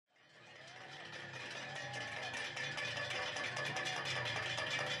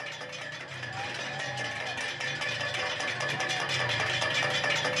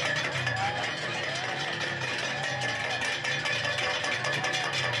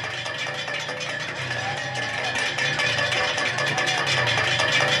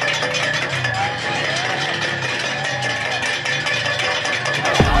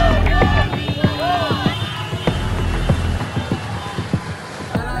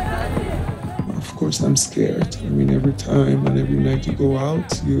course I'm scared. I mean, every time and every night you go out,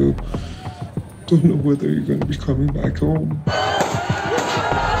 you don't know whether you're going to be coming back home.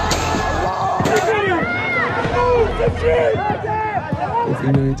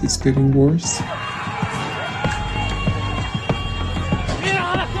 Every night it's getting worse.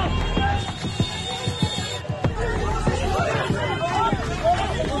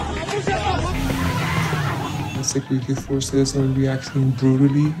 The security forces are reacting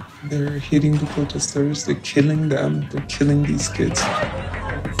brutally. They're hitting the protesters, they're killing them, they're killing these kids.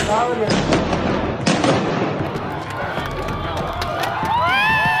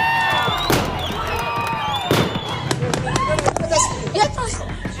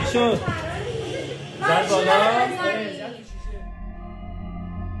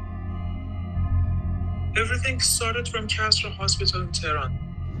 Everything started from Castra Hospital in Tehran.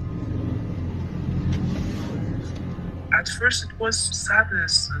 At first it was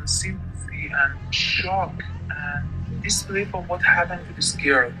sadness and sympathy and shock and disbelief of what happened to this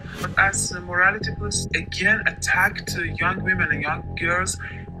girl. But as the morality police again attacked young women and young girls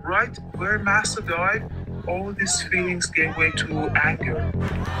right where Mahsa died, all these feelings gave way to anger.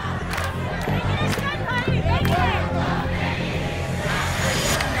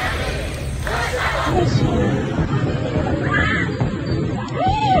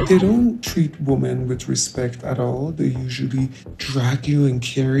 They don't treat women with respect at all. They usually drag you and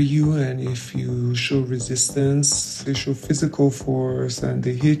carry you, and if you show resistance, they show physical force and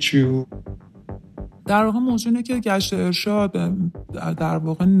they hit you. در واقع موضوع اینه که گشت ارشاد در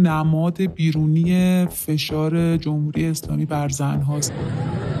واقع نماد بیرونی فشار جمهوری اسلامی بر زن هاست.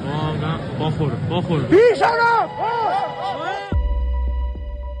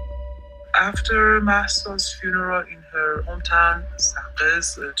 After Mahsa's funeral in her hometown, Sept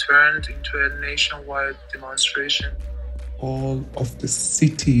turned into a nationwide demonstration. All of the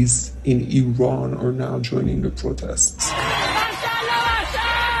cities in Iran are now joining the protests.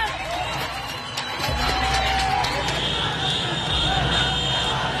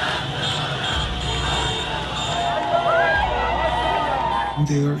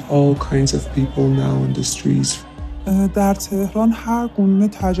 There are all kinds of people now on the streets. در تهران هر گونه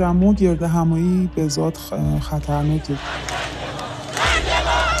تجمع گرد همایی به ذات خطرناکه.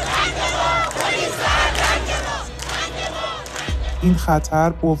 این خطر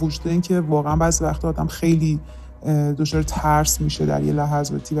با وجود اینکه واقعا بعضی وقت آدم خیلی دچار ترس میشه در یه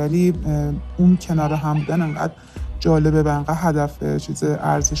لحظاتی، ولی اون کنار هم بودن انقدر جالبه و انقدر هدف چیز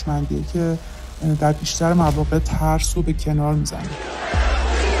ارزشمندیه که در بیشتر مواقع ترس رو به کنار میزنه.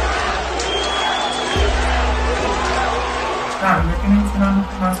 نه نمیتونم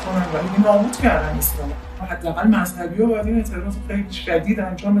حکومت کنم، ولی این نابود کردن اسلام. حداقل مذهبی‌ها باید این اعتراض خیلی شدید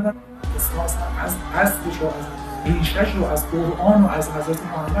انجام بدن. اسلام از اصلش و از ریشه‌ش و از قرآن و از حضرت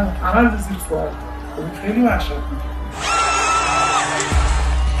محمد همه رو زیر سوال. خب خیلی وحشتناکه.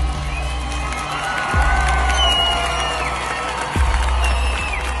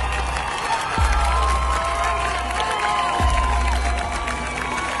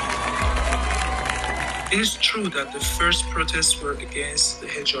 It is true that the first protests were against the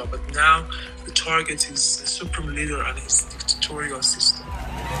hijab, but now the target is the supreme leader and his dictatorial system.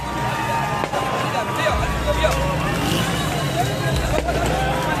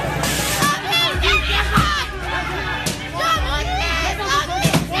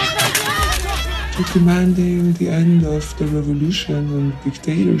 They're demanding the end of the revolution and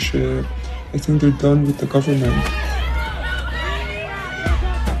dictatorship. I think they're done with the government.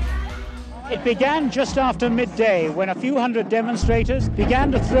 It began just after midday when a few hundred demonstrators began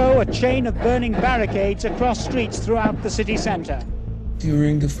to throw a chain of burning barricades across streets throughout the city center.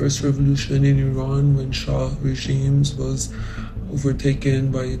 During the first revolution in Iran, when Shah regimes was overtaken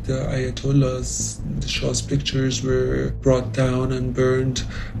by the Ayatollahs, the Shah's pictures were brought down and burned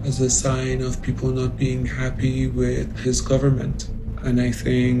as a sign of people not being happy with his government. And I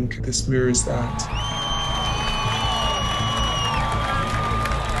think this mirrors that.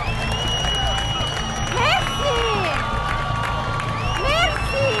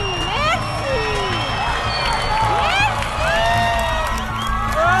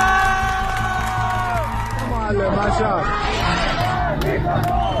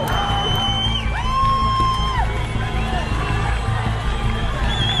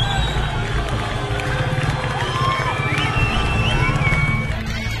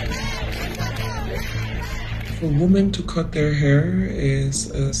 For women to cut their hair is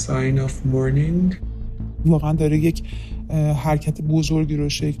a sign of mourning. واقعا داره یک حرکت بزرگی رو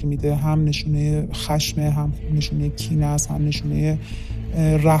شکل میده، هم نشونه خشمه، هم نشونه کینه است، هم نشونه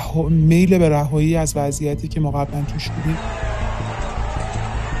میل به رهایی از وضعیتی که ما قبلا توش بودیم.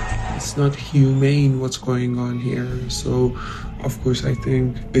 it's not humane what's going on here. So, of course, I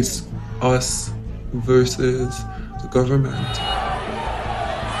think it's us versus the government.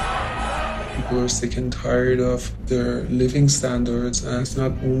 People are sick and tired of their living standards, and it's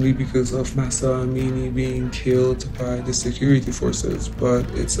not only because of mahsaamini being killed by the security forces, but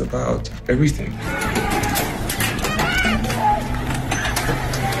it's about everything.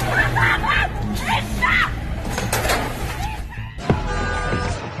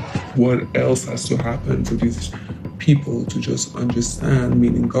 What else has to happen for these people to just understand,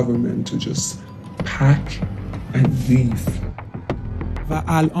 meaning government, to just pack and leave? و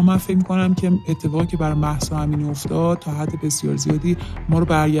الان من فکر می‌کنم که اتفاقی که برای mahsaamini افتاد تا حد بسیار زیادی ما رو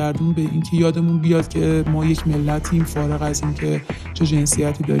برگردون به اینکه یادمون بیاد که ما یک ملتیم، فارغ از اینکه چه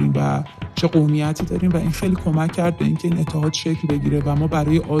جنسیتی داریم و چه قومیتی داریم، و این خیلی کمک کرد به اینکه این اتحاد شکل بگیره و ما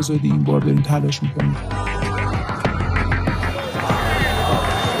برای آزادی این بار داریم تلاش می‌کنیم.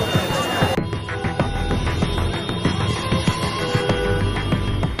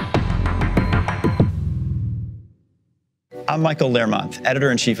 I'm Michael Learmonth,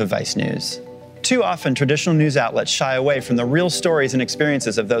 editor-in-chief of Vice News. Too often, traditional news outlets shy away from the real stories and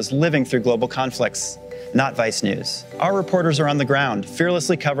experiences of those living through global conflicts. Not Vice News. Our reporters are on the ground,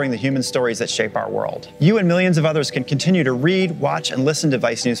 fearlessly covering the human stories that shape our world. You and millions of others can continue to read, watch, and listen to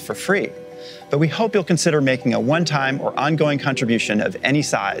Vice News for free. But we hope you'll consider making a one-time or ongoing contribution of any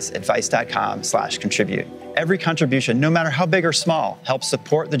size at vice.com/contribute. Every contribution, no matter how big or small, helps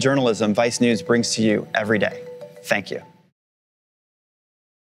support the journalism Vice News brings to you every day. Thank you.